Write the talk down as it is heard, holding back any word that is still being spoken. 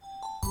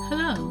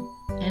Hello,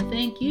 and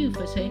thank you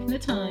for taking the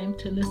time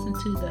to listen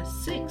to the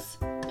 6th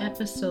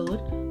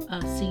episode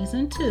of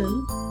Season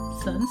 2,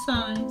 Sun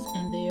Signs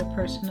and Their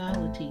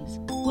Personalities.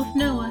 With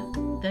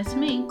Noah, that's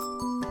me.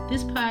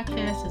 This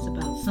podcast is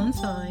about sun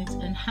signs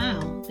and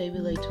how they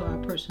relate to our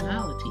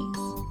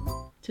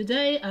personalities.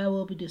 Today I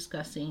will be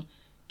discussing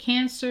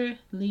Cancer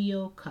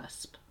Leo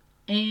cusp,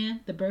 and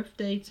the birth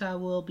dates I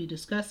will be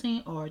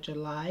discussing are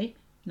July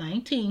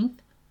 19th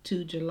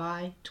to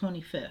July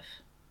 25th.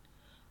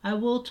 I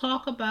will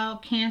talk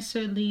about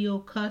Cancer Leo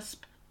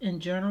cusp in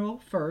general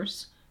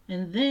first,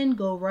 and then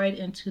go right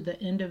into the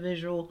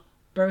individual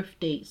birth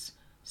dates.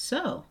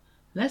 So,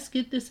 let's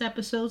get this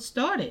episode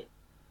started.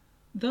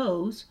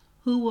 Those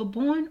who were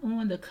born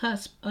on the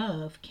cusp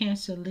of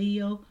Cancer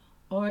Leo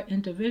are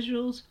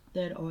individuals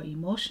that are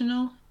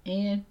emotional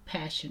and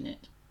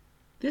passionate.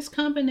 This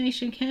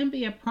combination can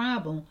be a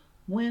problem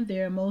when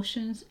their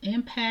emotions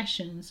and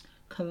passions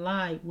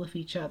collide with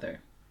each other.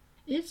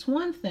 It's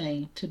one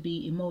thing to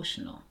be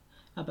emotional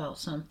about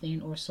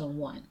something or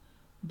someone,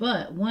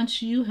 but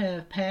once you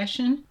have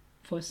passion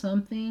for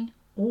something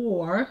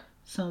or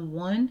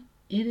someone,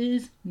 it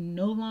is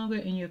no longer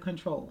in your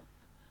control.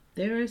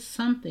 There is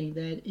something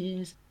that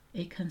is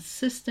a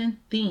consistent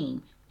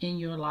theme in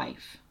your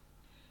life.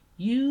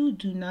 You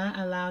do not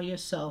allow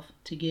yourself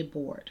to get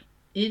bored.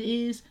 It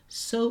is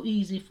so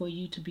easy for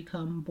you to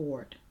become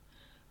bored.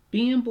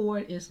 Being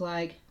bored is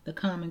like the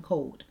common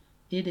cold.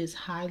 It is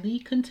highly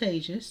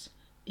contagious.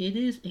 It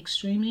is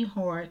extremely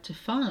hard to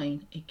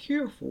find a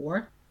cure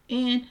for,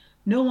 and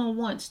no one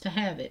wants to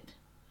have it.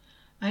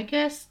 I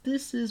guess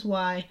this is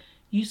why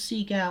you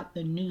seek out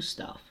the new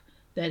stuff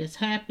that is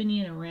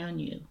happening around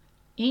you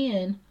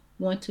and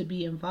want to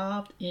be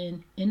involved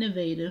in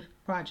innovative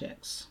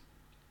projects.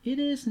 It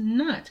is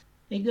not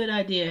a good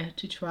idea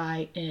to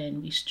try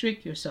and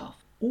restrict yourself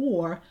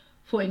or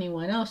for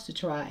anyone else to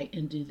try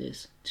and do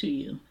this to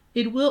you.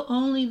 It will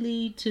only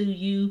lead to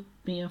you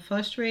being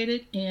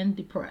frustrated and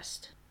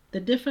depressed. The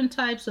different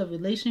types of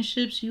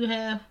relationships you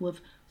have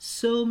with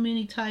so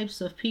many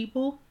types of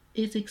people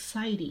is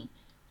exciting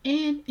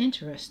and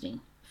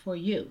interesting for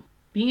you.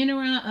 Being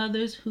around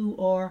others who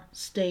are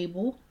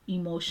stable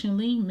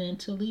emotionally,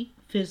 mentally,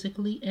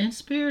 physically, and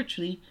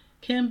spiritually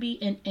can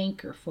be an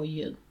anchor for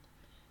you.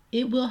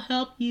 It will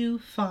help you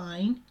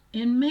find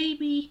and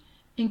maybe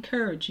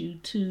encourage you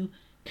to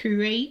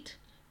create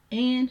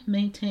and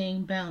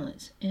maintain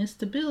balance and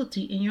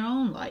stability in your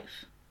own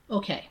life.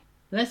 Okay,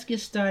 let's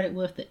get started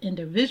with the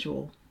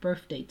individual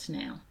birth dates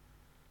now.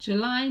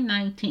 July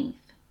 19th.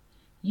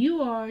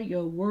 You are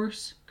your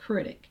worst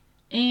critic,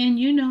 and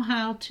you know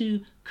how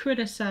to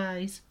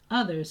criticize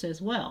others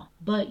as well.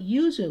 But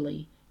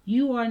usually,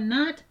 you are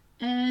not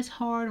as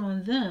hard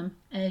on them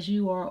as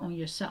you are on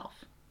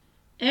yourself.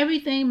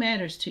 Everything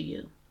matters to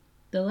you.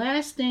 The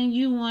last thing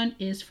you want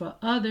is for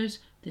others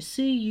to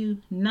see you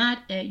not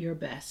at your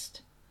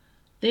best.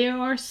 There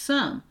are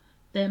some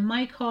that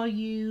might call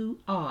you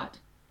odd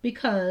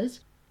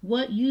because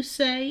what you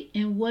say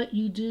and what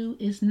you do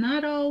is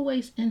not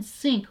always in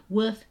sync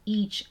with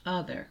each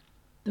other.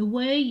 The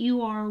way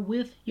you are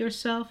with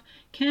yourself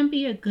can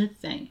be a good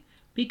thing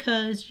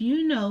because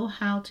you know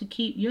how to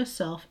keep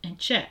yourself in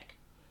check.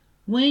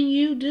 When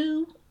you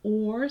do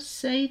or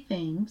say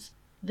things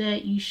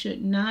that you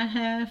should not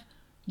have,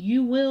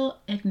 you will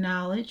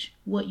acknowledge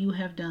what you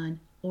have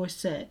done or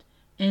said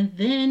and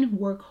then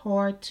work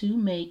hard to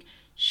make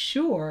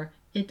sure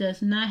it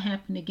does not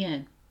happen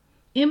again.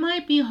 It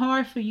might be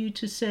hard for you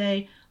to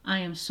say, I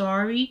am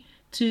sorry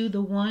to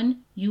the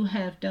one you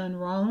have done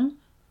wrong,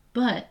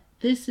 but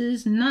this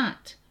is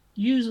not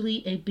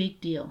usually a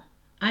big deal.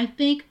 I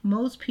think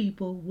most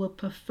people would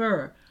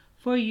prefer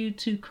for you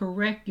to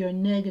correct your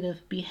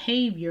negative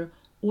behavior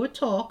or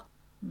talk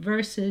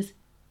versus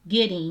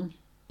getting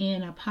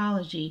an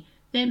apology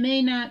that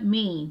may not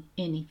mean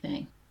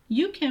anything.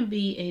 You can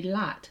be a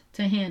lot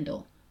to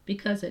handle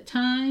because at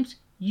times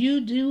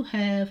you do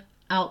have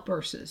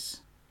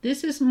outbursts.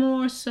 This is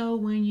more so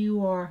when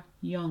you are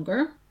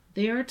younger.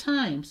 There are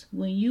times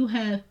when you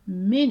have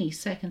many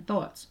second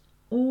thoughts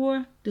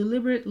or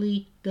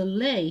deliberately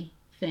delay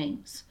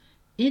things.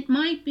 It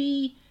might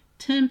be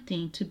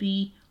tempting to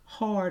be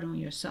hard on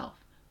yourself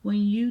when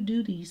you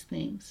do these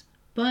things,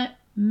 but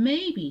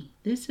maybe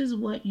this is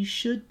what you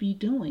should be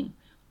doing,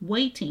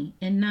 waiting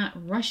and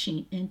not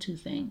rushing into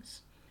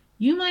things.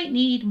 You might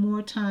need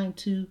more time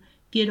to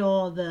get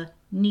all the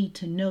need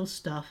to know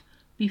stuff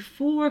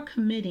before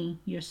committing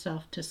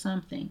yourself to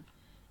something.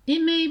 It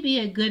may be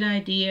a good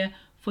idea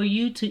for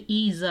you to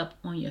ease up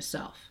on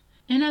yourself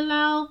and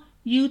allow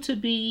you to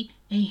be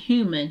a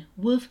human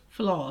with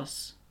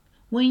flaws.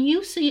 When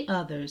you see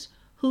others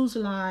whose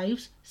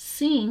lives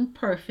seem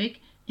perfect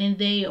and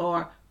they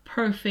are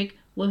perfect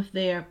with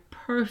their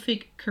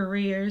perfect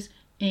careers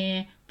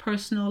and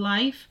personal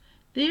life,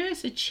 there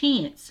is a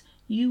chance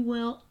you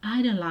will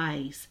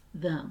idolize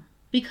them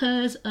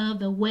because of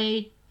the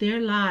way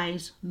their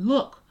lives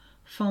look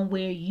from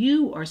where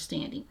you are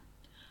standing.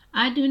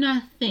 I do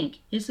not think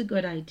it's a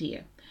good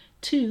idea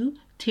to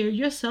tear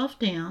yourself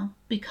down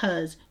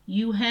because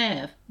you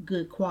have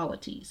good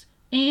qualities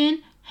and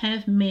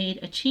have made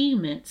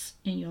achievements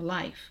in your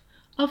life.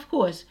 Of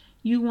course,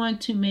 you want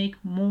to make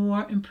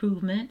more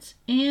improvements,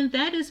 and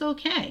that is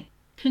okay.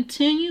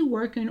 Continue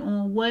working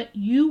on what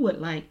you would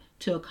like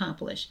to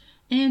accomplish,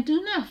 and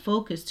do not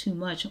focus too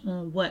much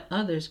on what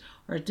others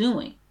are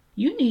doing.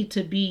 You need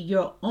to be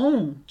your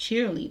own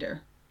cheerleader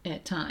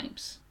at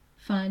times.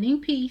 Finding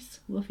peace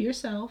with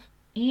yourself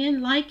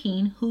and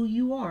liking who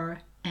you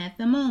are at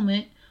the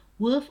moment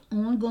with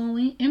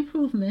ongoing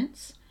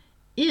improvements.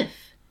 If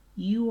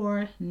you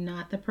are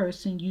not the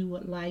person you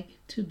would like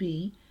to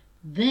be,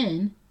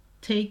 then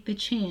take the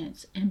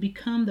chance and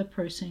become the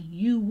person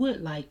you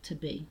would like to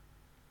be.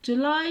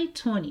 July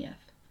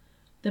 20th.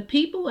 The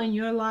people in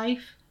your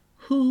life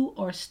who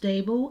are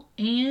stable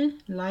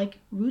and like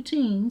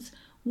routines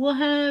will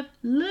have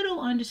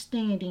little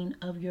understanding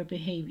of your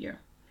behavior.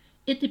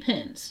 It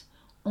depends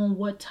on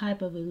what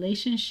type of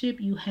relationship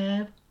you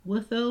have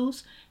with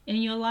those in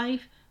your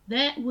life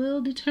that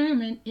will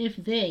determine if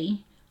they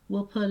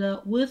will put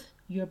up with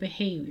your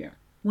behavior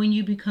when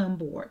you become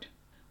bored,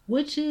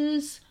 which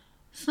is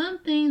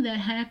something that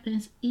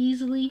happens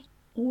easily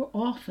or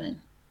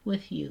often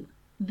with you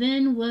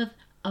than with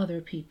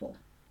other people.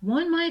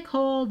 One might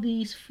call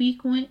these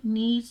frequent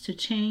needs to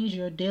change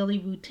your daily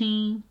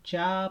routine,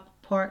 job,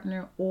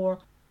 partner, or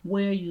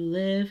where you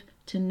live,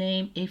 to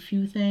name a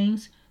few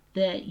things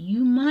that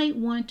you might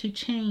want to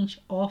change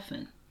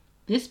often.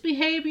 This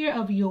behavior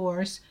of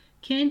yours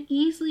can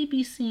easily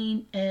be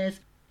seen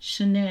as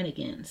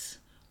shenanigans,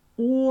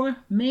 or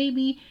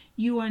maybe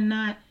you are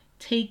not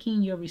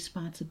taking your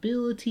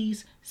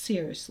responsibilities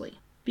seriously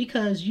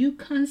because you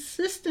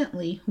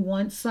consistently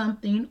want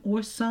something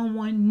or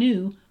someone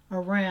new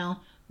around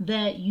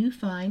that you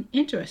find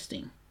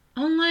interesting.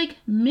 Unlike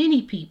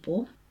many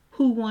people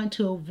who want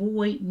to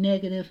avoid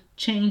negative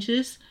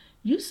changes,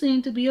 you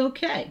seem to be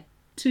okay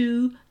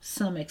to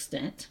some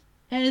extent,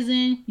 as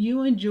in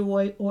you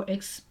enjoy or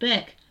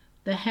expect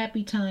the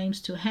happy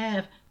times to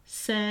have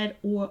sad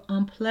or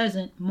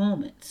unpleasant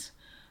moments.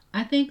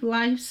 I think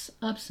life's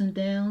ups and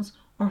downs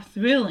are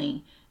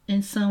thrilling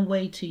in some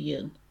way to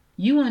you.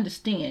 You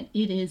understand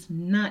it is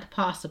not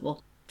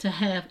possible to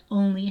have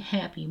only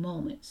happy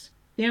moments.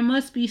 There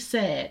must be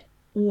sad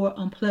or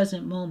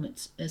unpleasant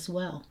moments as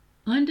well.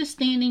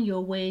 Understanding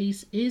your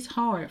ways is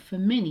hard for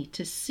many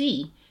to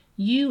see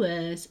you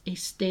as a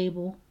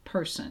stable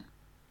person.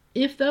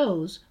 If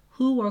those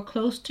who are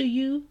close to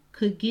you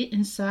could get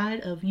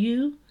inside of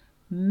you,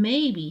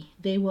 maybe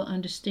they will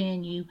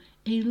understand you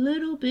a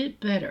little bit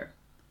better.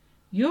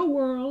 Your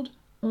world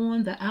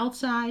on the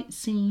outside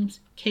seems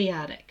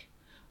chaotic,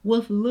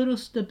 with little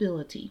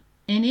stability,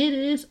 and it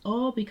is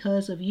all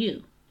because of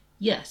you.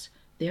 Yes,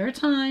 there are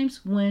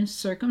times when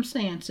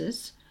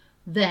circumstances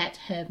that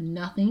have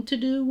nothing to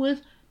do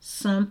with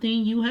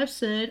something you have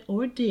said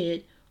or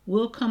did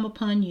will come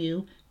upon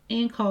you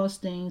and cause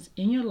things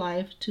in your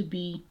life to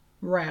be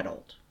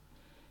rattled.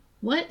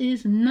 What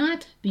is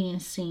not being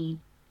seen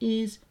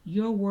is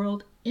your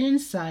world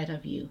inside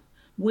of you,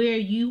 where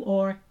you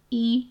are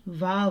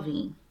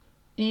evolving,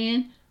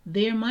 and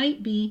there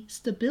might be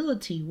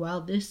stability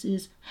while this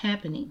is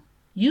happening.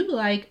 You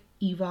like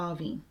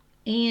evolving,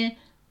 and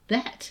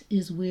that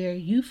is where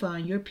you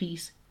find your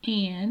peace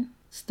and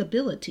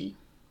stability.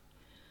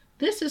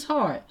 This is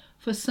hard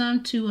for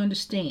some to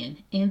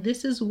understand, and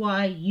this is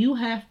why you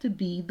have to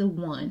be the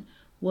one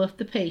with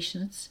the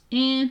patience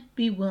and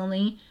be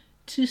willing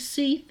to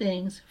see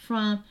things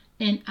from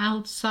an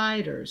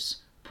outsider's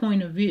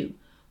point of view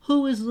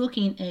who is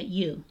looking at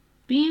you.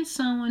 Being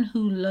someone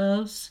who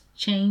loves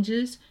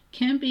changes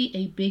can be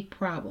a big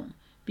problem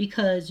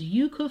because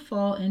you could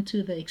fall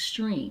into the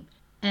extreme,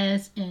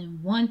 as in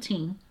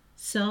wanting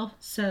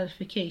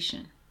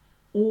self-satisfaction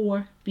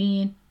or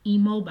being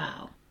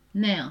immobile.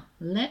 Now,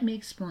 let me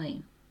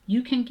explain.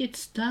 You can get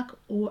stuck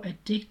or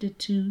addicted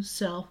to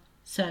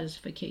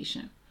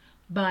self-satisfaction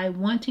by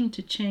wanting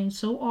to change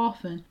so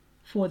often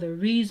for the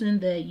reason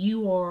that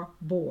you are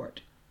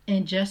bored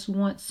and just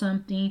want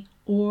something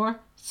or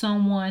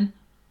someone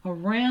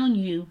around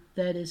you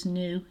that is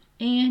new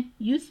and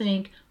you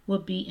think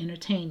would be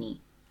entertaining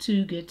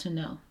to get to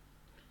know.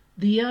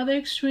 The other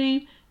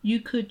extreme you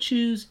could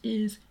choose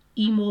is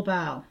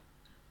immobile,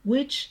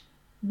 which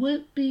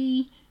would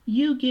be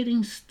you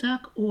getting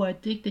stuck or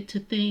addicted to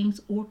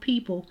things or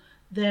people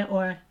that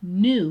are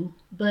new,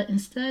 but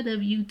instead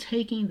of you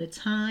taking the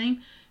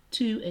time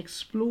to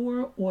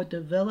explore or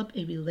develop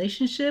a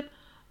relationship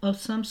of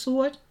some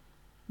sort,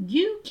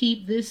 you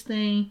keep this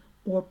thing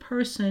or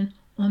person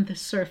on the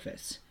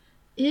surface.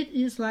 It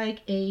is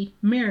like a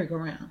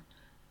merry-go-round.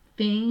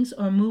 Things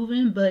are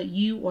moving, but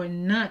you are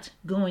not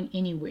going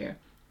anywhere.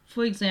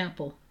 For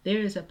example, there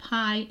is a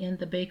pie in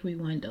the bakery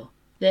window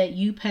that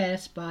you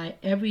pass by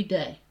every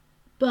day,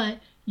 but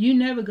you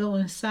never go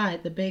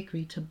inside the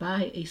bakery to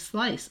buy a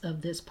slice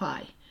of this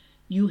pie.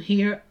 You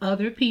hear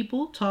other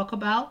people talk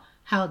about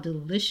how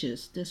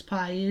delicious this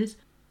pie is,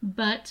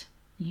 but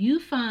you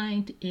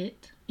find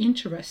it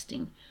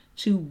interesting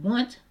to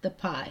want the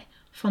pie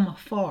from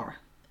afar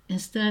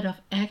instead of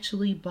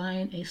actually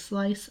buying a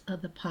slice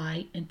of the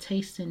pie and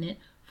tasting it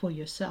for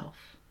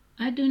yourself.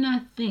 I do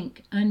not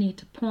think I need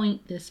to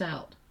point this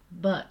out,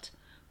 but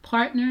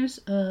partners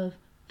of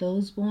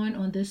those born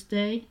on this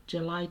day,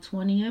 July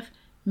 20th,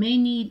 may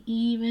need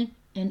even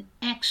an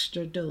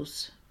extra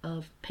dose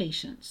of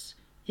patience.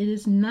 It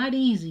is not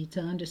easy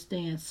to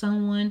understand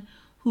someone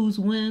whose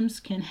whims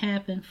can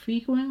happen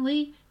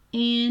frequently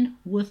and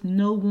with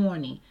no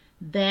warning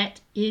that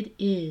it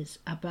is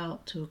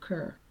about to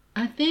occur.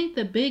 I think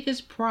the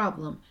biggest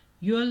problem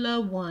your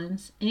loved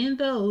ones and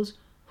those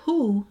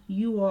who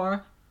you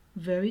are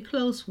very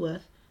close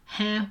with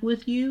have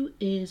with you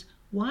is,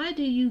 why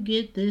do you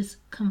get this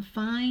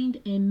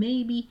confined and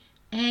maybe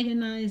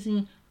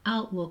agonizing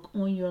outlook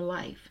on your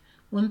life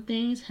when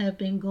things have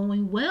been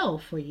going well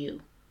for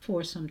you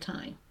for some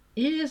time?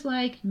 It is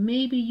like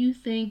maybe you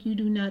think you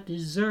do not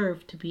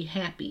deserve to be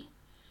happy.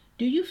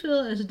 Do you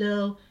feel as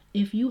though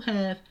if you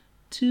have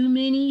too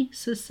many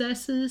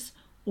successes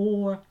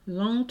or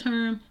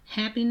long-term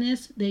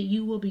happiness that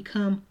you will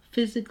become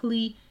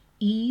physically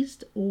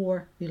eased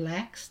or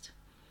relaxed?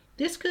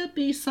 This could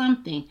be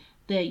something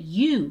that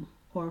you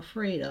are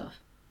afraid of,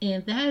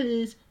 and that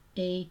is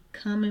a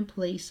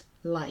commonplace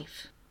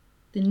life.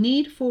 The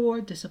need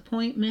for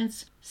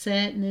disappointments,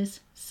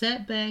 sadness,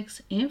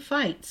 setbacks, and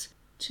fights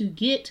to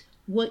get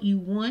what you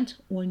want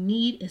or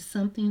need is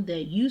something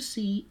that you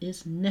see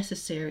is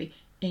necessary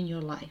in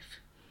your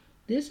life.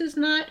 This is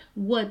not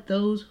what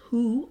those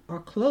who are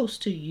close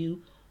to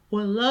you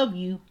or love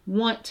you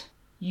want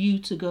you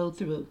to go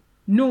through,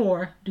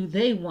 nor do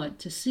they want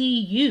to see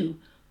you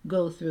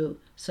go through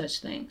such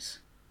things.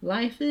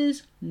 Life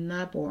is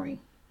not boring,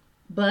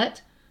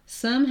 but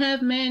some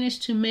have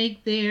managed to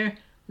make their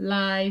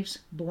lives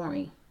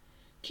boring.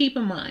 Keep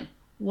in mind,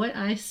 what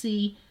I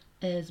see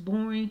as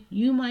boring,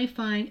 you might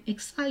find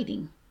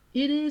exciting.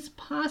 It is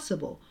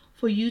possible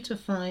for you to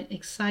find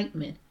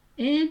excitement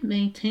and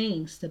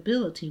maintain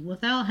stability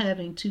without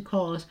having to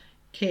cause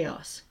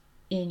chaos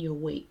in your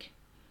wake.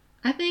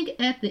 I think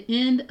at the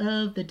end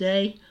of the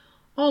day,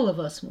 all of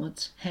us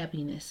want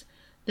happiness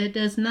that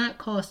does not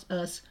cost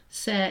us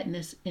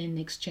sadness in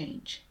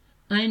exchange.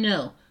 I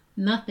know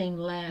nothing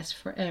lasts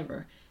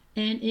forever,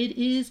 and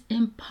it is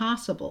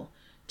impossible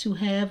to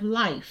have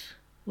life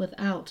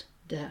without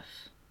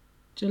death.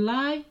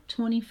 July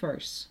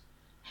 21st.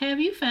 Have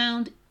you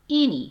found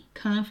any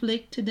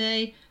conflict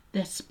today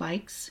that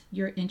spikes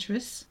your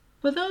interest?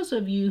 For those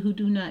of you who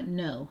do not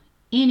know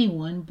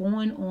anyone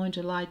born on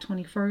July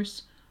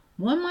 21st,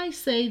 one might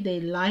say they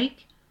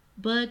like,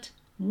 but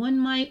one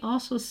might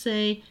also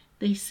say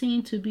they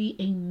seem to be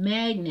a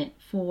magnet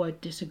for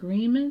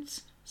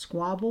disagreements,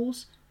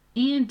 squabbles,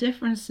 and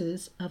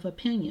differences of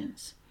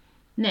opinions.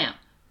 Now,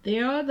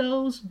 there are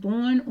those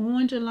born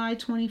on July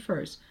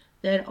 21st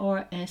that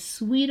are as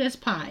sweet as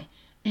pie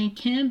and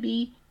can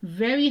be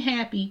very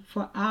happy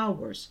for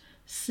hours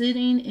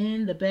sitting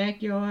in the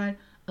backyard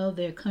of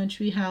their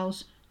country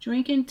house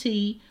drinking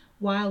tea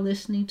while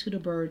listening to the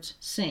birds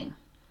sing.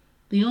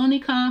 The only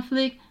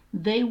conflict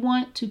they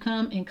want to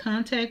come in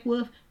contact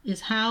with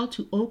is how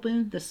to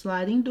open the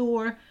sliding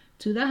door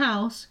to the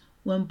house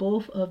when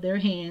both of their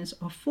hands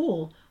are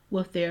full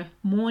with their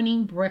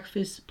morning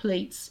breakfast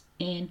plates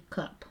and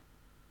cup.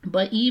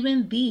 But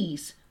even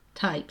these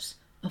types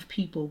of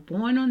people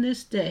born on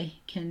this day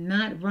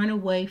cannot run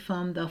away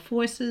from the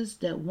forces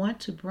that want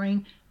to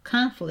bring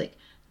conflict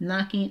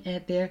knocking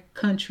at their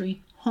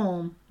country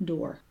home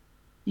door.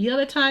 The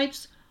other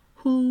types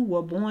who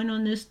were born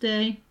on this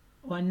day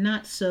are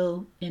not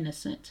so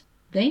innocent.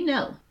 They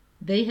know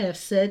they have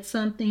said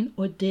something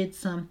or did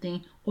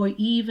something or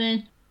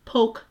even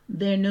poke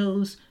their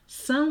nose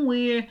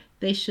somewhere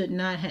they should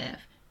not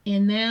have,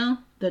 and now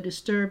the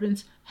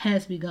disturbance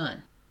has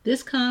begun.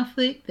 This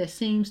conflict that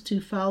seems to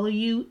follow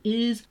you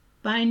is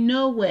by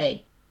no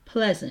way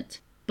pleasant,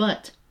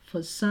 but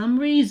for some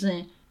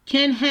reason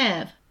can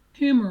have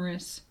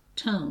humorous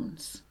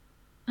tones.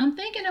 I'm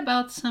thinking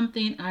about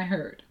something I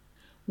heard.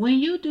 When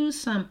you do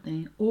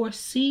something or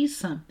see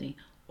something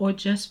or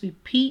just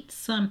repeat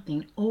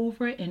something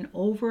over and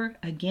over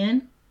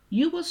again,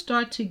 you will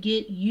start to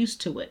get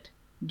used to it,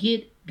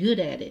 get good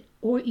at it,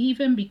 or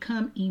even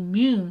become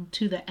immune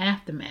to the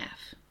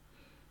aftermath.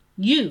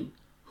 You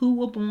who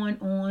were born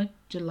on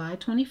July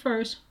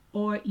 21st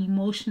are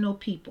emotional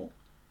people,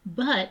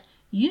 but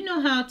you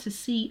know how to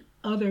see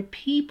other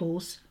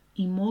people's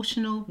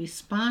emotional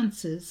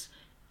responses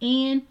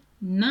and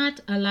not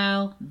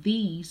allow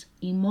these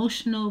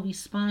emotional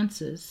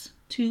responses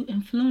to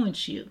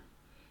influence you.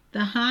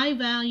 The high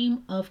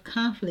volume of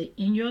conflict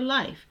in your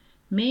life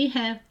may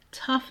have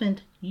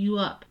toughened you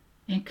up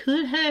and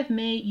could have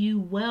made you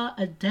well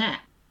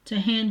adapt to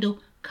handle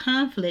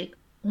conflict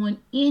on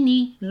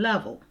any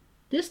level.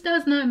 This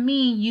does not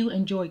mean you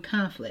enjoy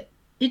conflict.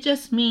 It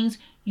just means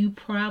you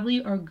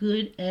probably are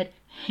good at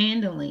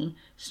handling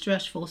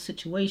stressful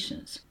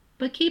situations.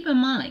 But keep in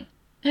mind,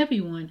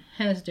 everyone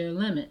has their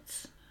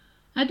limits.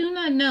 I do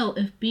not know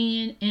if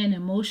being an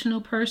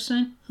emotional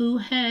person who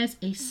has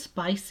a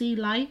spicy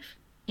life,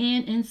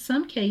 and in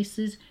some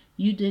cases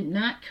you did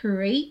not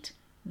create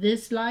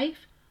this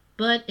life,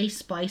 but a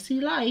spicy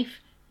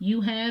life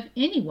you have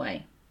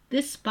anyway.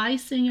 This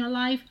spice in your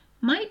life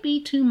might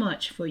be too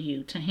much for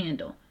you to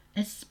handle,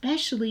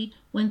 especially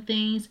when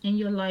things in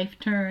your life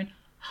turn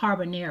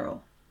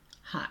habanero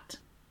hot.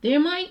 There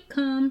might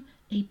come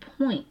a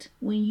point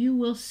when you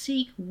will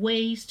seek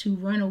ways to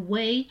run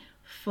away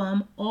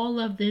from all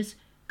of this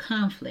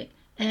conflict,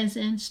 as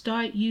in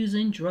start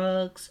using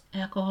drugs,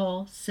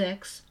 alcohol,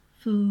 sex,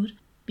 food,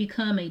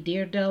 become a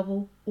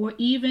daredevil, or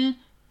even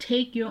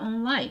take your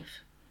own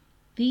life.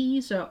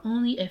 These are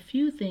only a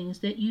few things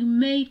that you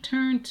may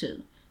turn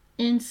to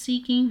in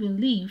seeking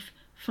relief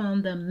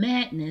from the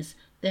madness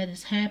that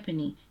is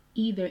happening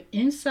either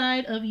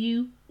inside of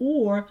you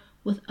or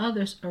with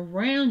others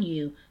around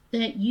you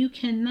that you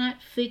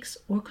cannot fix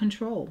or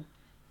control.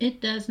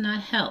 It does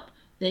not help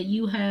that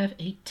you have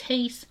a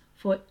taste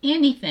for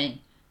anything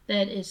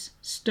that is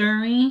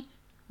stirring,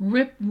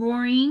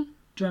 rip-roaring,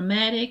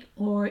 dramatic,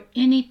 or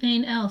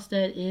anything else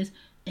that is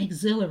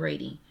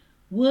exhilarating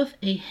with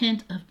a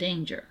hint of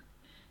danger.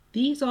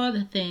 These are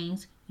the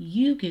things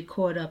you get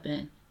caught up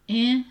in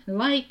and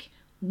like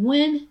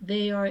when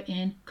they are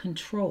in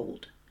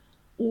controlled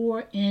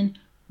or in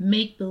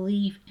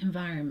make-believe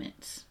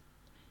environments.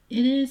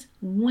 It is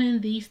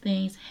when these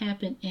things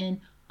happen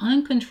in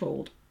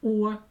uncontrolled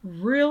or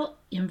real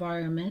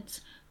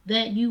environments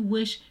that you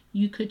wish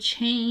you could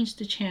change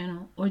the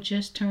channel or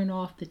just turn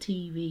off the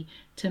TV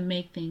to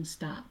make things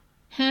stop.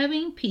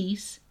 Having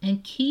peace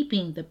and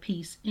keeping the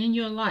peace in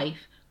your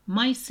life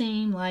might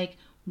seem like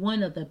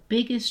one of the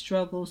biggest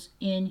struggles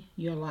in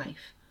your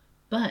life.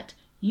 But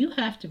you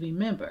have to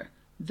remember,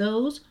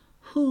 those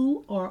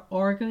who are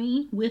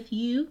arguing with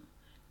you,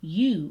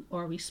 you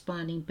are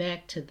responding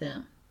back to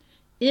them.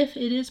 If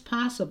it is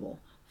possible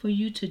for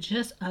you to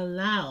just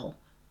allow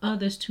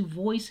others to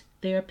voice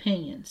their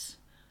opinions.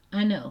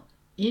 I know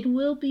it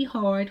will be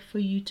hard for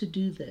you to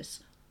do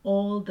this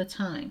all the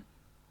time,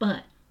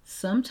 but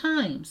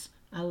sometimes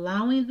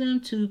allowing them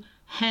to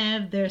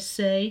have their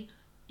say,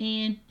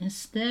 and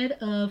instead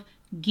of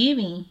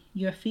giving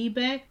your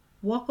feedback,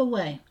 walk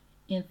away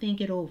and think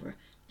it over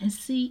and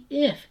see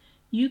if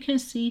you can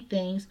see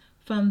things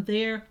from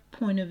their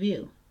point of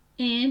view.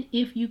 And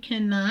if you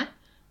cannot,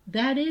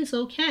 that is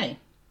okay.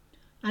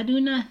 I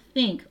do not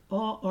think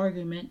all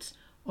arguments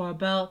are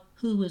about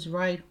who is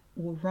right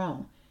or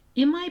wrong.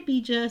 It might be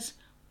just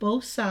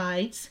both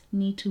sides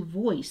need to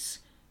voice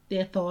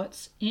their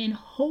thoughts, and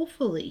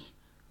hopefully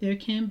there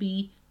can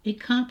be a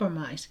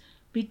compromise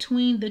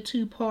between the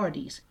two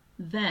parties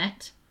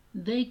that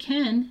they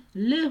can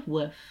live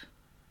with.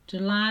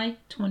 July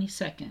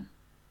 22nd.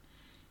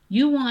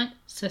 You want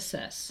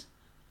success.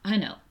 I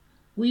know,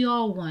 we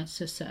all want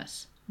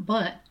success,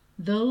 but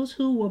those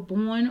who were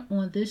born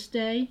on this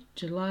day,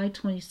 July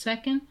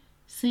 22nd,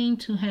 seem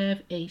to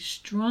have a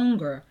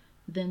stronger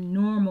than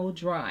normal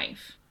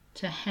drive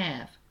to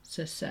have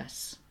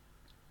success.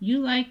 You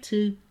like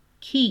to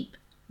keep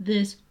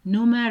this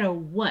no matter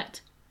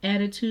what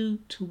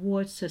attitude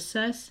towards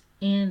success,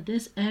 and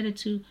this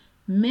attitude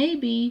may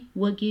be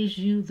what gives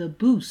you the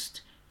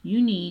boost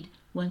you need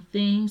when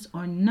things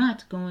are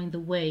not going the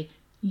way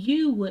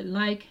you would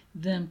like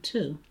them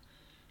to.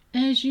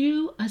 As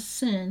you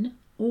ascend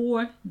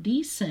or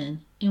descend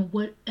in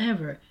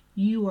whatever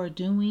you are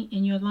doing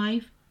in your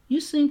life,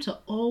 you seem to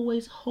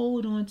always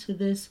hold on to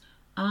this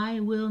I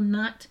will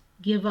not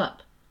give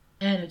up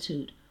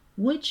attitude,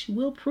 which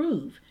will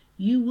prove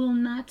you will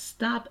not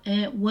stop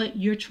at what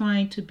you're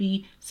trying to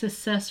be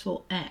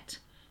successful at.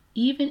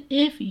 Even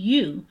if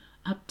you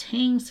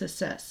obtain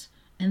success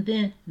and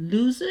then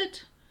lose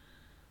it,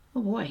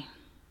 oh boy.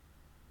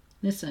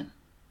 Listen,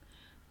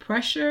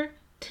 pressure,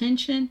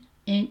 tension,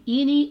 and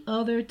any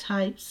other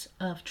types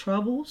of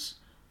troubles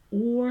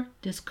or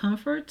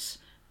discomforts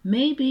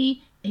may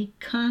be a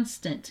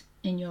constant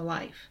in your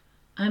life.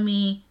 I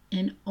mean,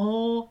 in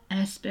all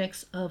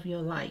aspects of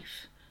your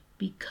life,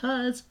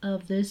 because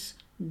of this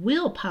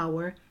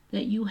willpower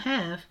that you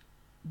have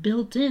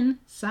built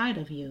inside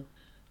of you.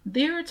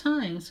 There are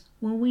times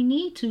when we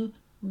need to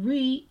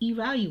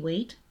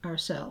re-evaluate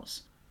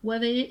ourselves,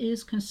 whether it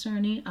is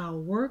concerning our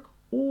work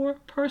or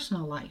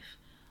personal life.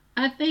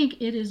 I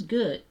think it is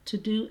good to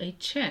do a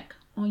check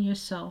on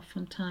yourself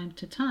from time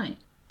to time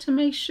to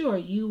make sure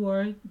you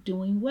are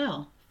doing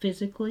well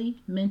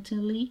physically,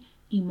 mentally,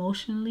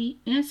 emotionally,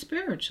 and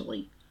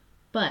spiritually.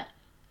 But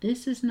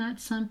this is not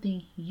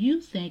something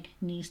you think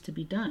needs to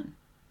be done.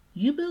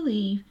 You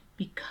believe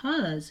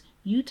because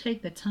you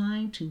take the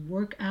time to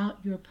work out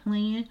your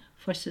plan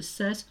for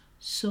success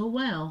so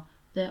well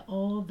that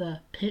all the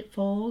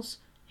pitfalls,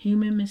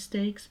 human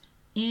mistakes,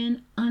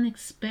 and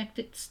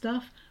unexpected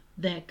stuff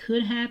that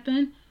could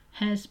happen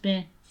has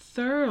been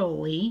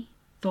thoroughly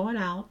thought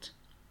out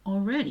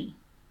already.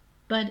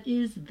 But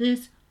is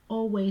this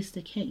always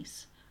the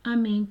case? I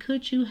mean,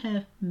 could you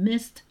have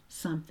missed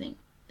something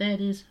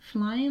that is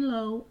flying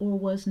low or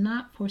was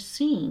not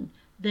foreseen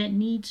that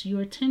needs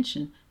your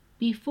attention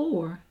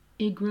before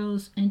it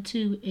grows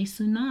into a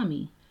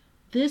tsunami?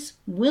 This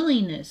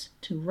willingness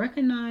to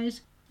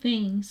recognize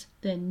things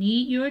that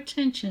need your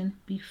attention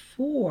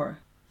before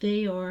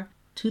they are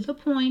to the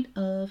point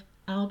of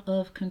out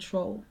of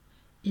control.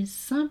 It's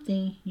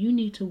something you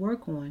need to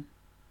work on.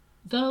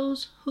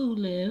 Those who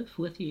live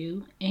with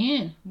you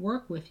and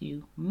work with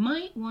you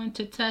might want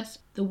to test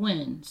the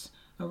winds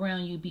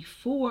around you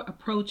before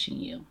approaching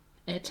you.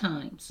 At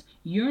times,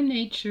 your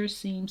nature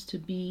seems to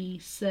be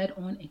set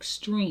on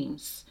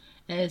extremes,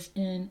 as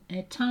in,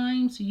 at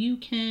times you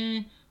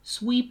can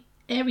sweep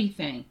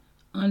everything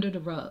under the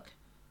rug.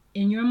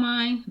 In your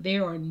mind,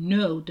 there are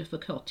no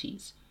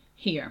difficulties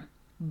here,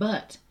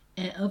 but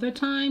at other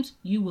times,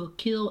 you will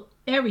kill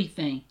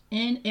everything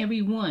and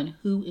everyone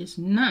who is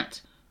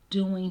not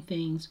doing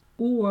things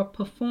or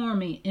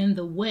performing in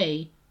the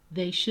way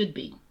they should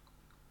be.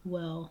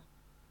 Well,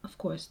 of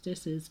course,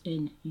 this is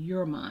in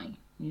your mind.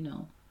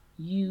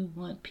 You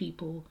want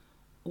people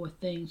or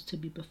things to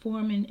be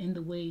performing in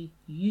the way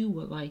you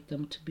would like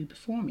them to be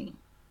performing.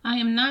 I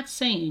am not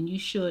saying you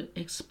should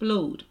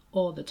explode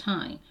all the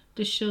time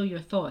to show your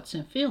thoughts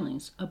and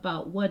feelings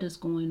about what is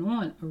going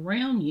on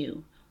around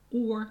you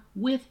or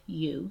with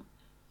you,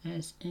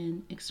 as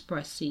in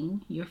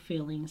expressing your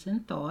feelings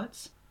and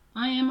thoughts.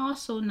 I am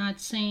also not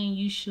saying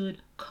you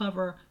should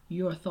cover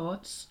your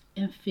thoughts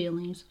and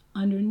feelings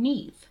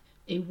underneath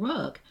a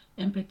rug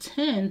and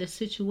pretend the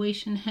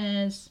situation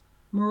has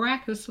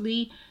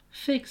miraculously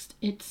fixed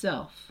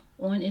itself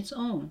on its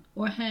own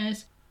or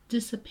has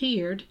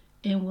disappeared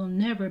and will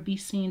never be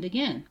seen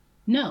again.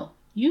 No,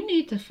 you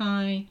need to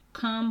find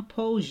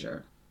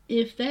composure.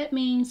 If that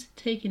means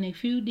taking a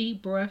few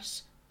deep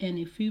breaths in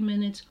a few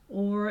minutes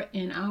or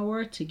an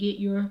hour to get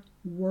your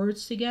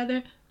words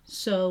together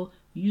so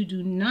you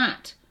do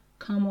not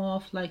come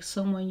off like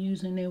someone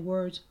using their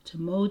words to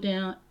mow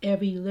down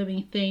every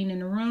living thing in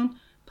the room,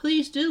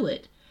 please do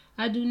it.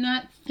 I do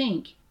not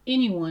think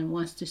anyone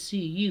wants to see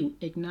you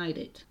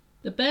ignited.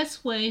 The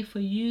best way for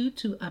you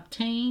to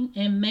obtain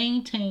and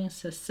maintain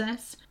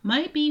success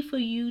might be for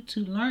you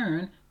to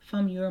learn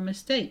from your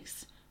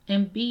mistakes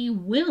and be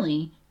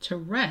willing to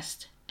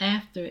rest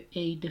after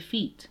a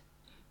defeat.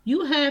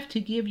 You have to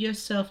give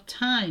yourself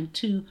time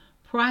to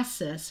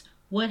process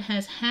what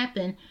has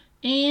happened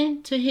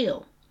and to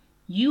heal.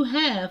 You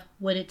have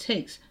what it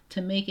takes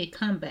to make a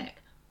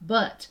comeback,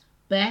 but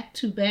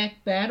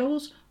back-to-back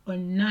battles are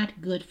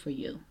not good for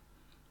you.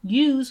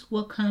 Use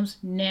what comes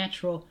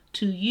natural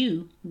to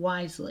you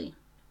wisely.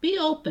 Be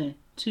open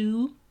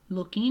to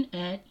looking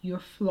at your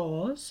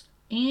flaws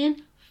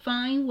and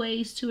find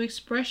ways to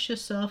express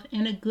yourself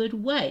in a good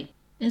way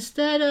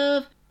instead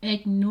of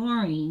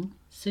ignoring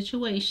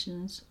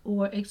situations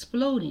or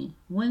exploding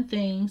when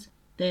things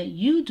that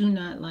you do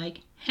not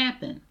like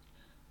happen.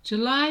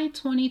 July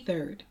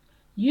 23rd.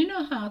 You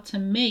know how to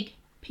make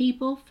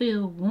people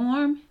feel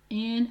warm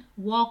and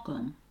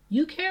welcome.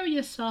 You carry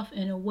yourself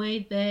in a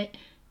way that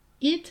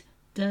it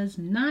does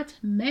not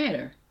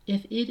matter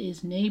if it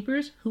is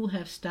neighbors who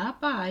have stopped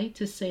by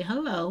to say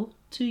hello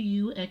to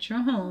you at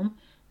your home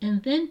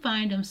and then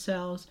find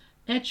themselves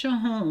at your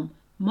home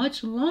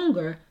much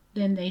longer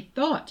than they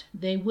thought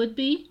they would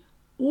be,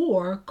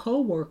 or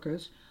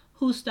co-workers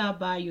who stop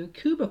by your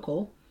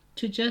cubicle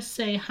to just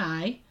say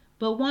hi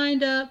but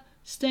wind up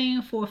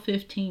staying for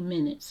 15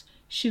 minutes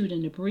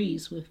shooting the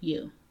breeze with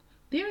you.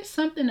 There is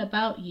something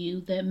about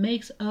you that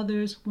makes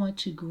others want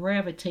to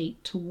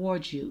gravitate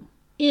towards you.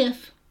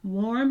 If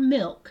warm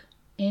milk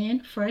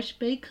and fresh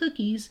baked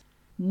cookies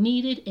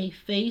needed a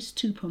face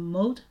to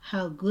promote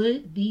how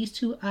good these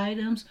two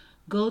items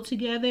go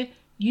together,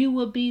 you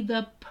would be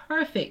the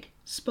perfect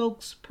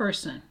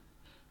spokesperson.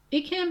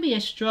 It can be a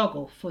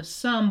struggle for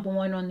some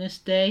born on this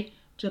day,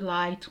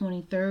 July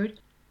 23rd,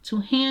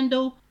 to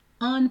handle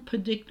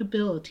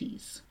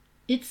unpredictabilities.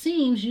 It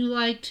seems you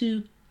like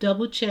to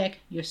double check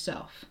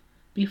yourself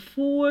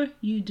before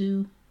you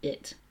do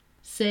it,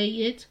 say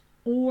it,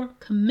 or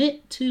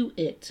commit to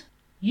it.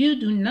 You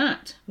do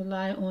not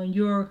rely on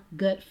your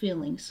gut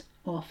feelings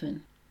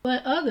often,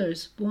 but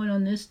others born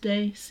on this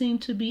day seem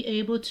to be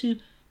able to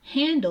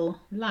handle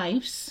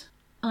life's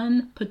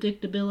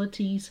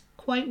unpredictabilities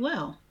quite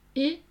well.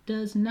 It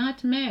does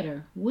not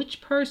matter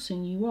which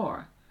person you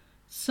are,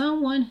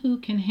 someone who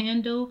can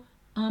handle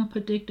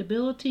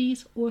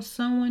unpredictabilities or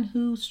someone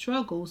who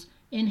struggles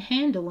in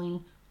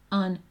handling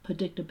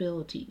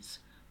unpredictabilities.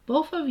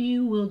 Both of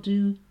you will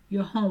do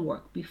your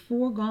homework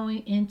before going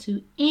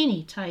into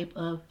any type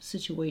of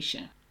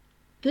situation.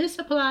 This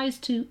applies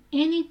to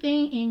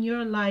anything in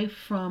your life,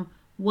 from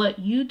what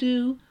you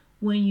do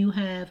when you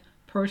have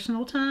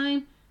personal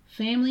time,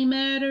 family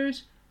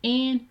matters,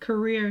 and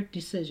career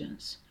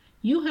decisions.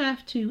 You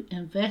have to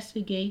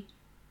investigate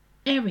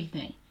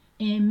everything,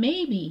 and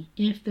maybe,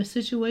 if the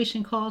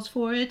situation calls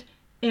for it,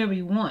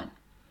 everyone.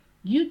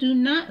 You do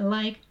not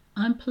like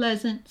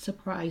unpleasant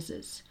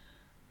surprises.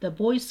 The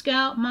Boy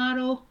Scout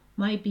motto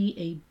might be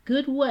a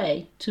good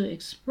way to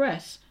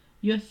express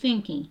your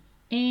thinking,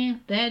 and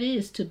that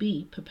is to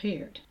be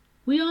prepared.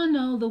 We all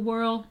know the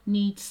world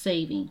needs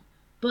saving,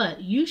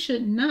 but you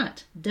should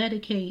not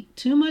dedicate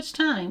too much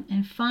time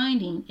in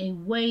finding a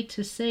way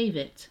to save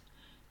it.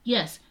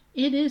 Yes,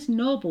 it is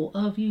noble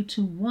of you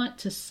to want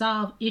to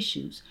solve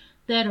issues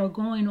that are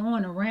going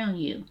on around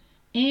you,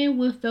 and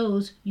with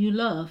those you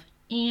love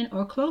and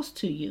are close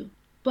to you.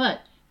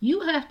 But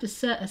you have to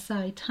set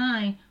aside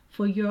time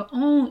for your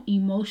own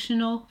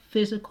emotional,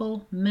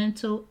 physical,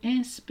 mental,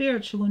 and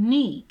spiritual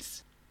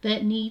needs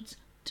that needs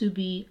to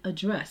be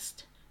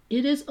addressed.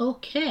 It is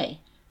okay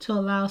to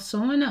allow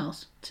someone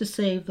else to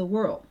save the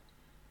world.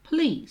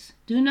 Please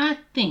do not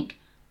think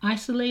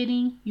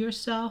isolating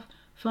yourself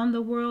from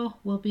the world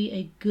will be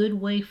a good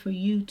way for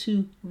you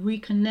to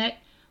reconnect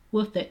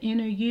with the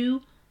inner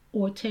you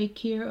or take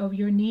care of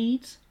your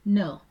needs.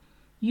 No,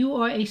 you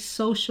are a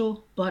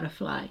social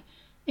butterfly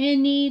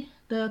and need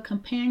the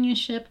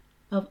companionship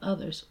of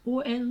others,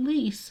 or at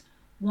least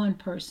one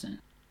person.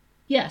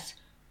 Yes,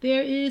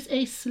 there is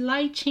a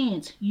slight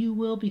chance you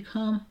will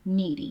become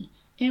needy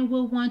and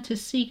will want to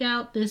seek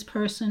out this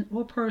person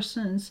or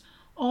persons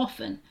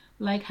often,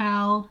 like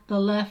how the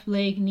left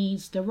leg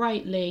needs the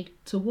right leg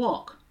to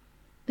walk.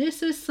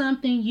 This is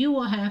something you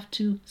will have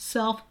to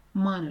self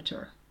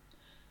monitor.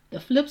 The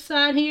flip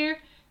side here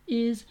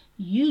is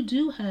you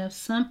do have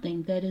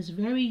something that is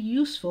very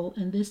useful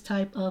in this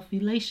type of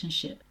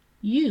relationship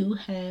you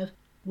have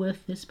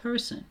with this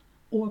person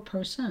or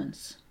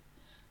persons.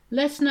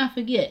 Let's not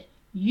forget,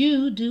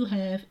 you do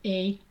have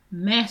a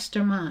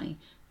mastermind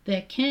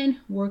that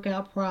can work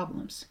out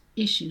problems,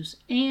 issues,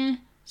 and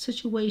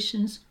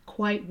situations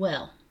quite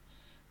well.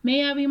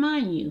 May I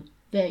remind you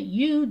that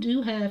you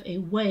do have a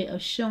way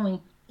of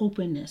showing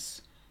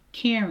openness,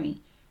 caring,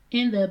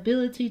 and the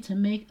ability to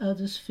make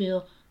others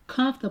feel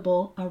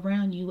comfortable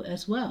around you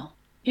as well.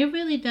 It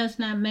really does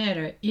not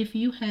matter if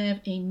you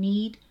have a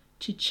need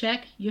to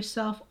check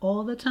yourself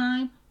all the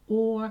time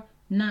or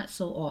not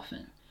so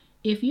often.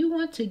 If you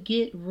want to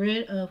get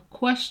rid of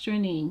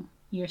questioning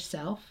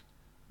yourself,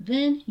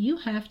 then you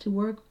have to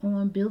work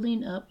on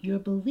building up your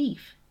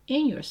belief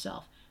in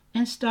yourself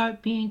and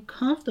start being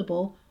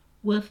comfortable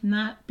with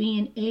not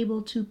being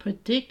able to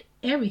predict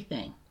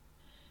everything.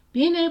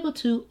 Being able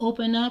to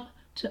open up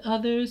to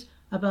others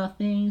about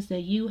things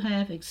that you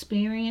have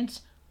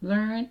experienced,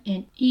 learned,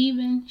 and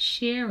even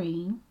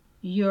sharing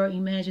your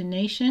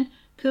imagination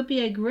could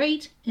be a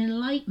great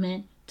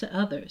enlightenment to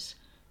others.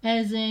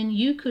 As in,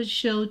 you could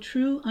show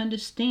true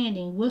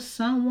understanding with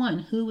someone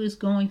who is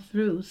going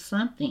through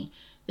something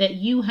that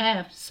you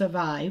have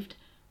survived,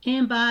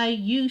 and by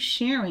you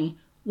sharing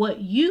what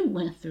you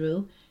went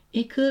through,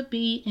 it could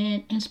be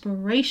an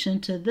inspiration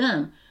to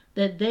them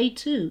that they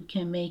too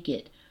can make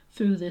it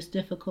through this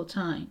difficult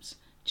times,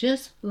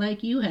 just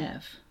like you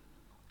have.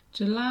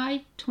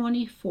 July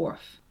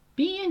 24th.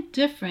 Being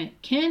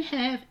different can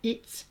have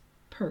its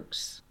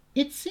perks.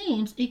 It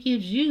seems it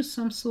gives you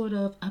some sort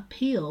of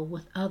appeal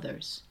with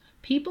others.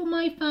 People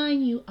might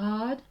find you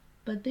odd,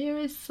 but there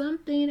is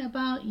something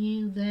about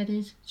you that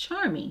is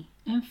charming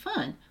and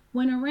fun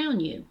when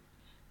around you.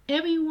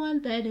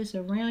 Everyone that is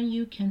around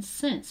you can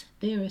sense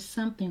there is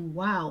something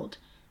wild,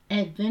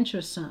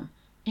 adventuresome,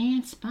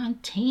 and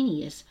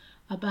spontaneous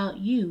about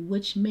you,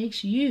 which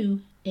makes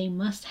you a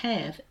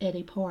must-have at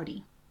a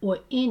party or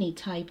any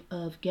type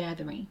of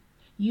gathering.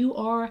 You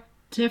are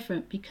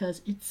different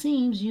because it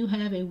seems you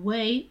have a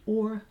way,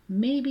 or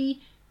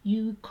maybe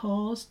you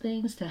cause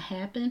things to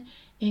happen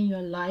in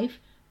your life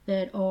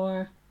that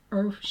are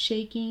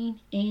earth-shaking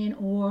and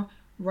or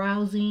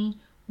rousing,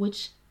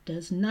 which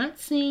does not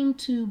seem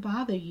to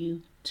bother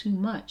you too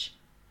much.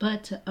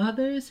 But to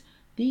others,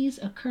 these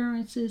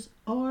occurrences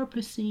are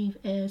perceived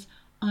as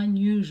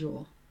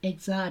unusual,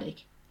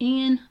 exotic,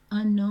 and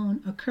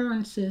unknown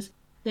occurrences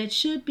that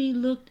should be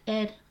looked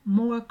at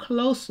more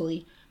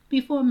closely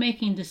before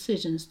making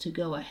decisions to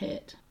go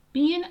ahead.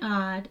 Being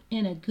odd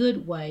in a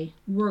good way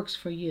works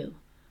for you,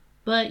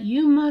 but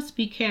you must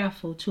be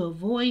careful to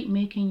avoid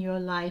making your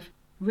life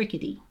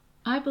rickety.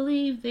 I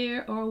believe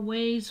there are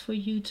ways for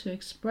you to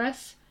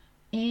express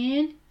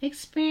and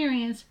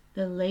experience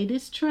the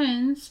latest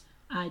trends,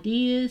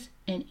 ideas,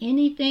 and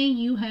anything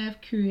you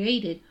have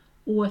created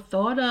or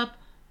thought up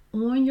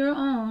on your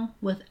own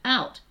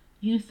without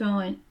you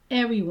throwing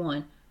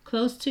everyone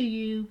close to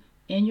you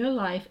in your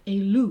life a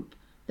loop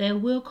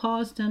that will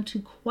cause them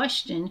to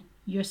question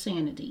your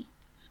sanity.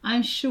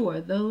 I'm sure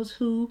those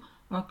who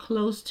are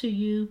close to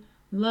you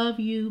love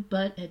you,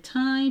 but at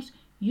times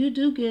you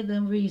do give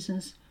them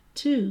reasons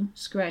to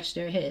scratch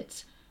their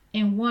heads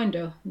and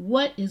wonder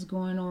what is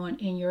going on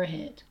in your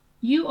head.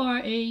 You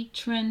are a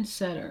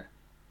trendsetter,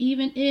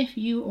 even if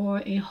you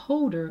are a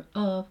holder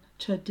of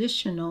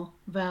traditional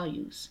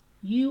values.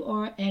 You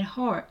are at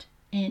heart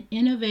an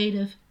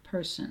innovative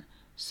person,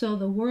 so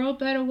the world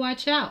better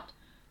watch out.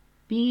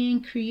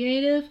 Being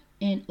creative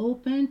and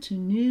open to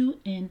new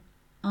and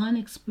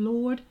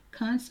unexplored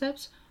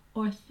concepts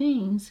are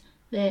things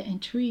that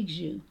intrigues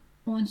you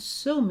on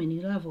so many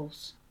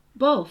levels.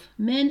 Both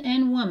men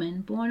and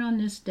women born on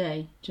this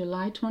day,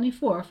 July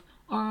 24th,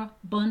 are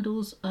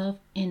bundles of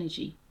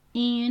energy,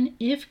 and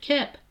if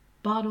kept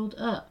bottled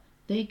up,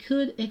 they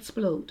could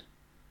explode.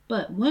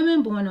 But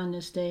women born on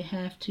this day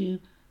have to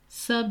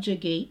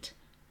subjugate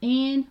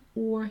and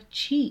or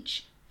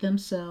teach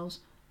themselves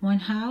on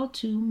how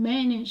to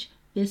manage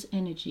this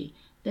energy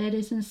that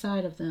is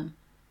inside of them.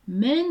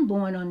 Men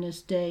born on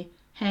this day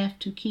have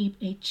to keep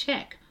a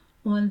check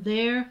on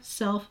their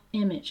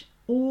self-image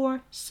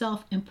or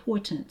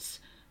self-importance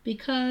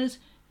because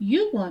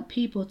you want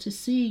people to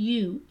see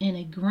you in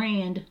a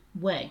grand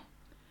way.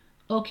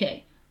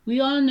 Okay, we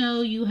all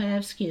know you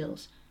have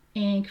skills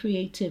and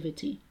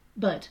creativity,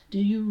 but do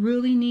you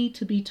really need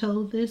to be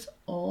told this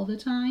all the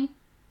time?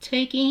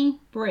 Taking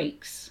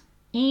breaks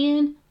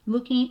and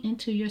looking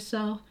into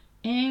yourself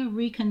and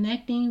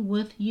reconnecting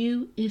with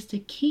you is the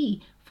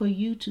key for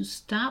you to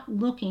stop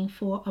looking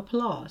for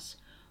applause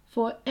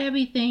for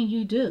everything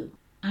you do.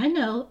 I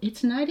know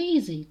it's not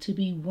easy to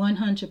be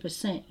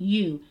 100%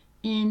 you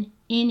in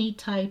any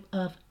type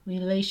of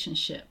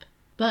relationship,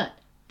 but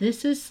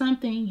this is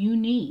something you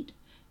need.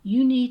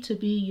 You need to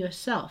be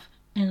yourself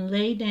and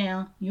lay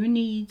down your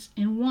needs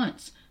and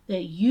wants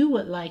that you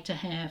would like to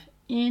have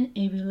in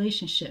a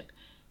relationship.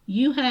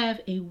 You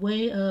have a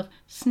way of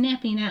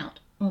snapping out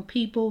on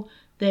people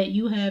that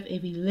you have a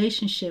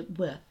relationship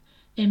with,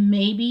 and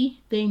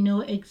maybe they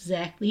know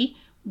exactly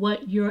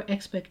what your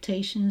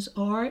expectations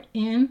are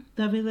in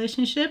the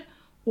relationship,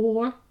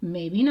 or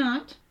maybe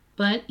not.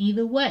 But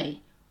either way,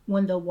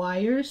 when the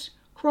wires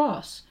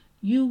cross,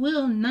 you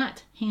will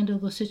not handle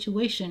the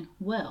situation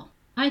well.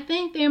 I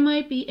think there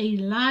might be a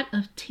lot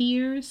of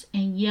tears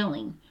and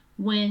yelling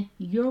when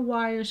your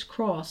wires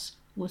cross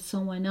with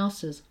someone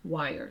else's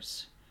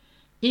wires.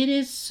 It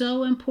is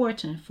so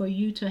important for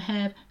you to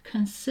have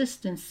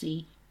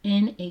consistency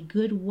in a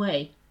good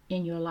way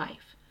in your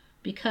life,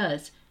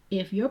 because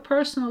if your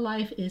personal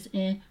life is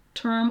in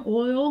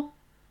turmoil,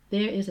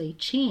 there is a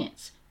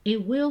chance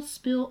it will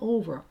spill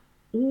over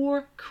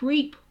or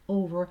creep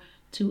over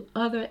to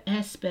other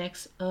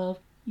aspects of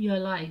your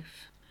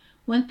life.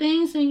 When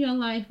things in your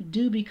life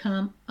do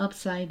become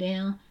upside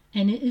down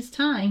and it is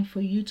time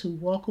for you to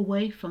walk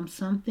away from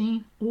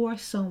something or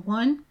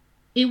someone,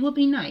 it would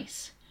be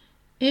nice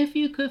if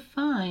you could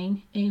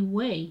find a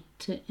way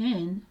to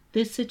end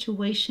this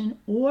situation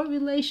or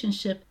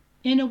relationship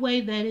in a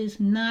way that is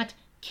not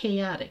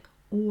chaotic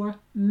or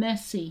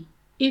messy.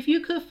 If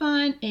you could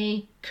find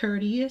a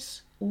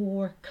courteous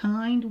or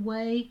kind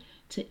way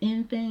to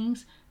end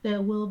things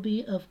that will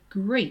be of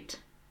great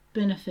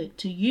benefit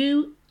to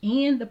you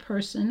and the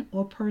person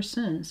or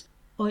persons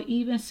or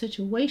even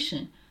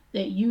situation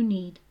that you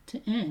need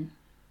to end.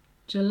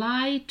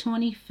 July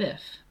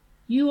 25th.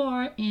 You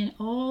are an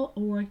all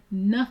or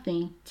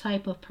nothing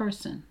type of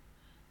person.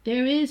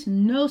 There is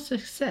no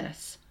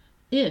success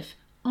if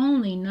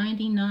only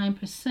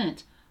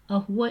 99%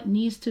 of what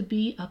needs to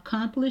be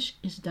accomplished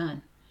is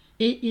done.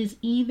 It is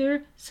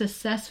either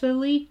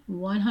successfully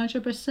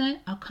 100%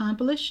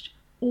 accomplished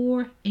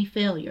or a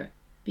failure,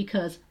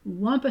 because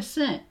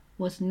 1%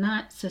 was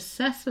not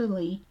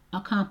successfully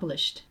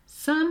accomplished.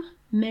 Some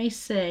may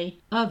say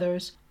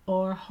others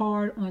are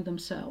hard on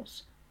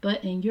themselves,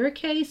 but in your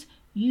case,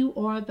 you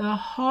are the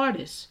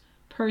hardest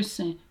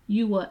person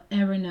you will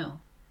ever know.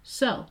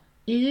 So,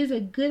 it is a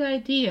good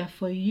idea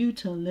for you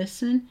to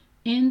listen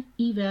and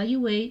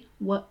evaluate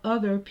what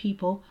other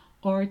people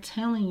are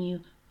telling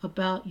you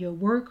about your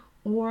work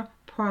or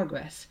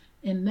progress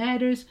in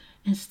matters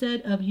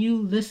instead of you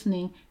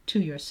listening to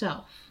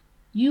yourself.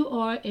 You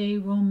are a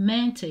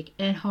romantic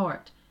at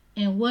heart,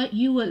 and what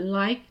you would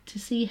like to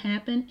see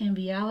happen in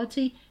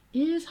reality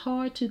is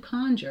hard to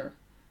conjure.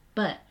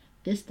 But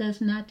this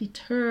does not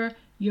deter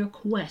your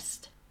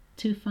quest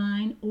to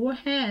find or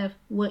have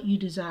what you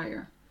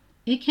desire.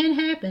 It can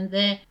happen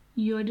that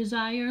your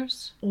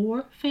desires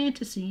or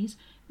fantasies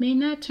may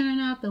not turn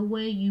out the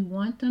way you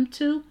want them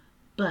to,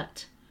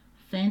 but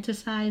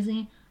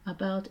fantasizing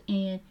about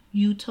an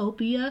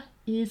utopia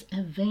is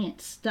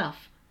advanced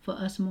stuff for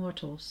us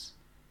mortals.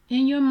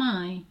 In your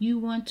mind, you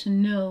want to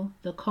know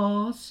the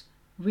cause,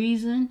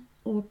 reason,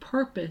 or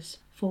purpose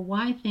for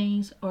why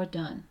things are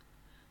done.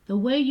 The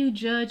way you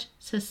judge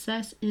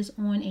success is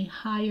on a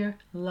higher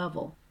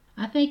level.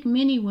 I think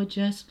many would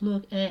just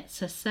look at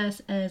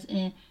success as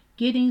in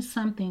getting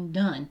something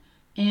done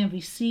and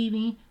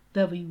receiving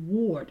the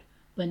reward,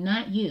 but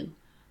not you.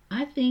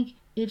 I think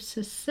if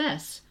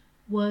success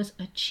was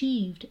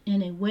achieved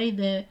in a way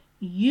that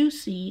you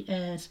see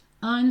as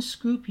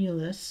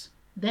unscrupulous,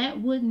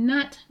 that would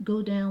not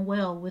go down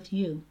well with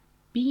you.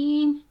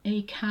 Being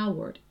a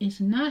coward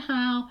is not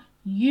how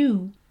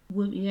you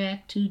would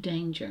react to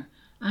danger.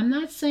 I'm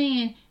not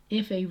saying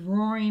if a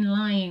roaring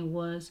lion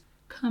was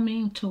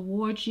coming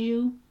towards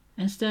you,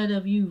 instead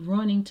of you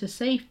running to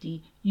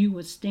safety, you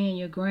would stand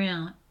your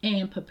ground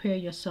and prepare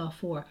yourself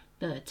for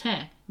the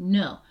attack.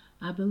 No,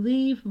 I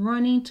believe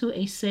running to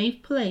a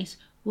safe place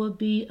will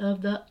be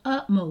of the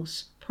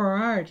utmost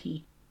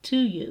priority to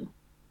you.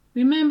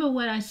 Remember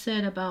what I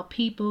said about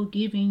people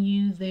giving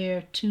you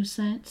their 2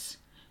 cents?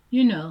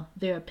 You know,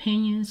 their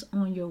opinions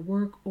on your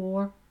work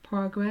or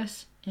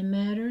progress in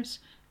matters.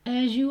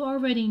 As you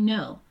already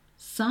know,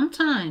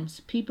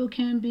 sometimes people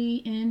can be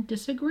in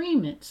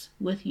disagreements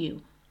with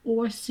you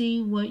or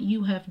see what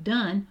you have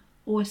done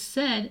or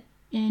said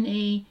in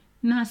a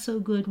not so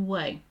good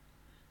way.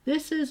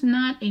 This is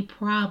not a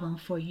problem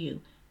for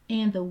you,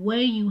 and the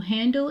way you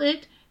handle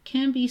it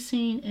can be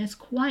seen as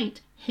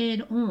quite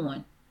head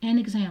on. An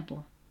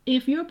example: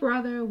 if your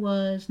brother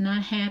was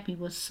not happy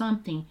with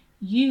something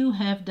you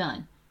have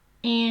done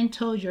and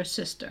told your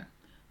sister,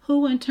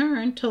 who in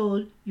turn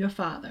told your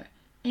father,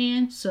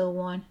 and so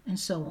on and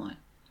so on.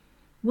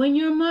 When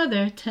your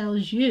mother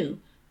tells you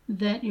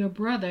that your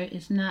brother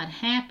is not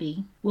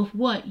happy with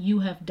what you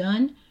have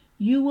done,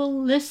 you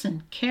will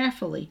listen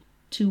carefully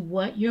to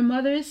what your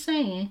mother is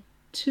saying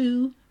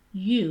to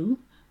you,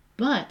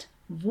 but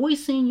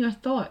voicing your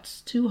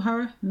thoughts to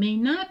her may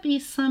not be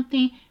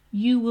something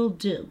you will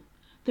do.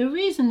 The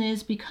reason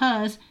is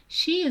because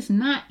she is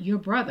not your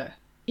brother.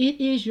 It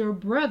is your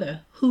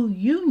brother who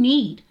you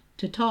need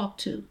to talk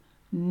to,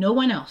 no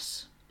one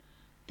else.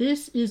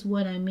 This is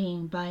what I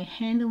mean by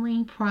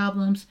handling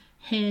problems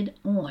head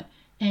on.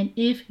 And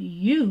if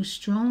you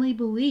strongly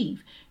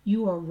believe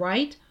you are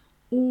right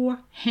or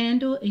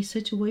handle a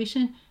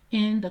situation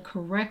in the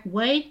correct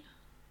way,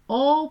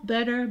 all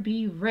better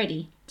be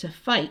ready to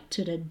fight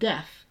to the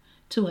death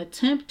to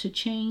attempt to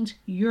change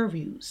your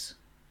views.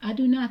 I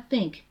do not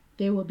think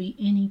there will be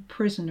any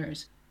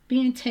prisoners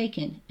being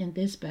taken in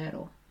this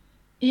battle.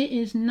 It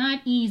is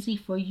not easy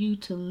for you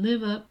to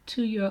live up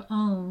to your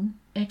own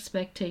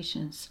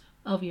expectations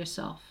of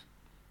yourself.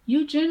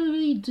 You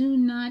generally do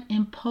not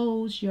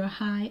impose your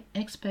high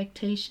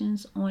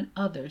expectations on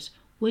others,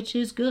 which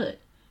is good.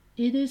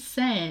 It is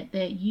sad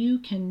that you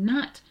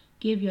cannot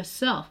give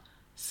yourself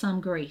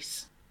some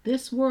grace.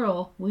 This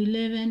world we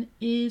live in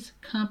is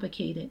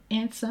complicated,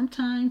 and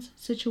sometimes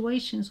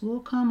situations will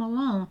come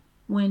along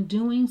when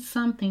doing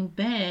something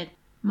bad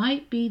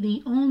might be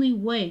the only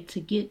way to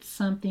get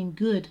something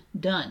good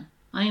done.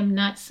 I am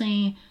not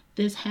saying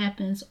this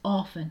happens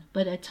often,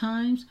 but at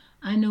times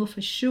I know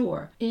for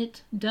sure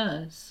it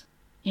does.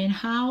 And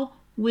how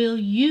will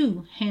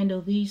you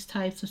handle these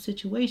types of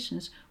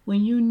situations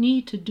when you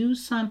need to do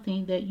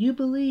something that you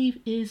believe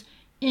is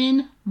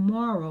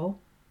immoral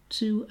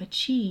to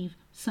achieve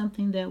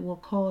something that will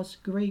cause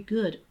great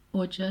good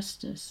or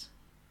justice?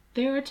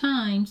 There are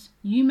times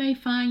you may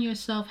find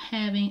yourself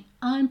having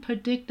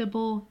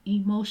unpredictable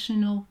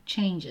emotional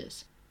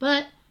changes,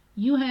 but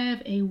you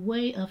have a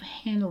way of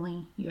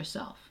handling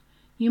yourself.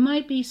 You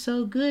might be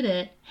so good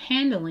at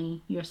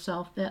handling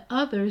yourself that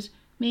others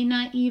may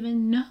not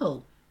even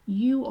know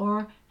you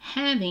are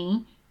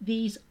having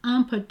these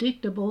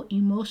unpredictable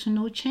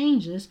emotional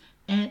changes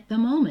at the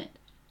moment.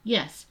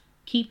 Yes,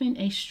 keeping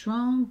a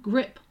strong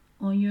grip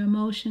on your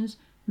emotions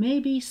may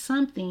be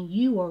something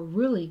you are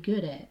really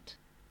good at.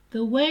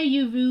 The way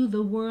you view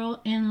the world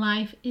and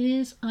life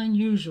is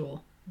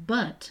unusual,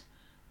 but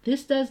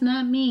this does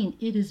not mean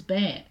it is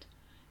bad.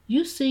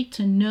 You seek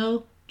to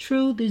know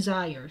true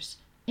desires,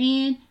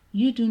 and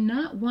you do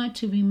not want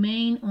to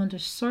remain on the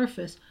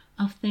surface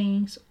of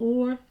things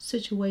or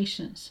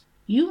situations.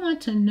 You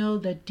want to know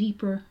the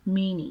deeper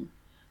meaning.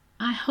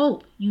 I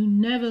hope you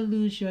never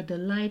lose your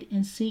delight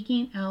in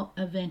seeking out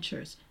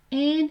adventures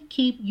and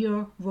keep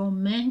your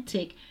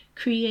romantic,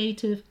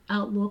 creative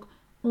outlook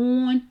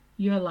on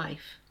your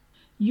life.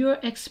 Your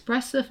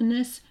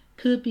expressiveness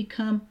could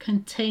become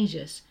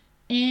contagious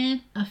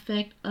and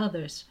affect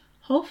others,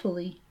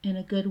 hopefully in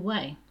a good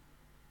way.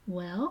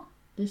 Well,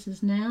 this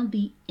is now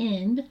the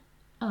end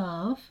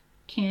of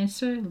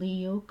Cancer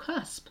Leo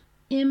Cusp.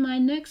 In my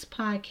next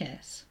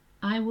podcast,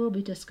 I will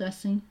be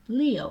discussing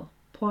Leo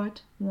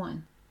Part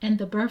 1, and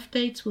the birth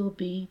dates will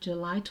be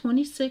July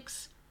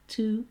 26th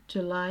to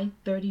July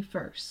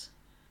 31st.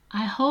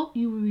 I hope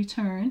you will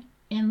return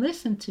and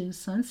listen to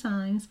Sun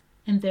Signs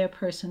and Their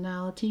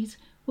Personalities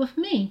with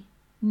me,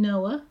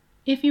 Noah.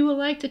 If you would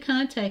like to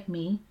contact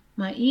me,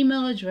 my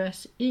email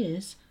address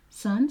is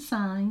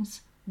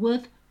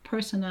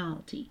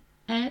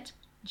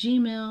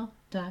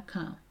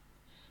sunsignswithpersonality@gmail.com.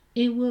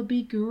 It will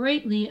be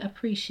greatly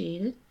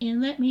appreciated, and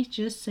let me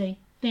just say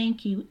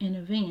thank you in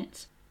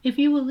advance if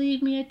you will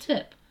leave me a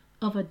tip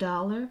of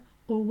 $1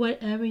 or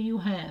whatever you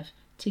have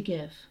to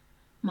give.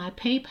 My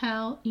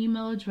PayPal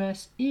email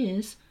address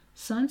is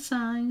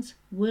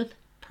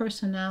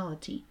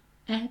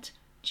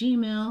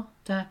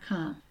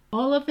sunsignswithpersonality@gmail.com.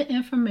 All of the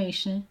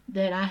information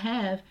that I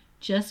have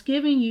just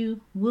given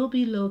you will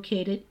be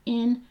located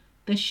in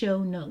the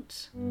show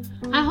notes.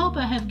 I hope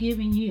I have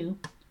given you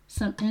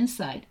some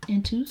insight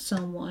into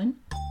someone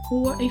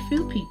or a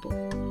few people.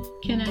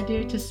 Can I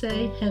dare to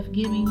say have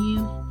given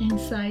you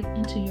insight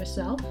into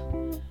yourself?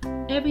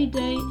 Every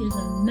day is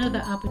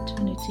another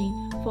opportunity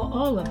for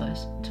all of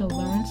us to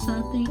learn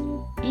something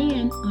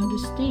and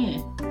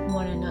understand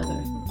one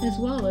another as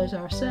well as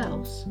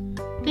ourselves.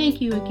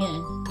 Thank you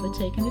again for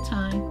taking the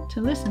time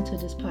to listen to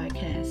this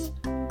podcast.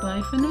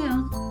 Bye for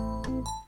now.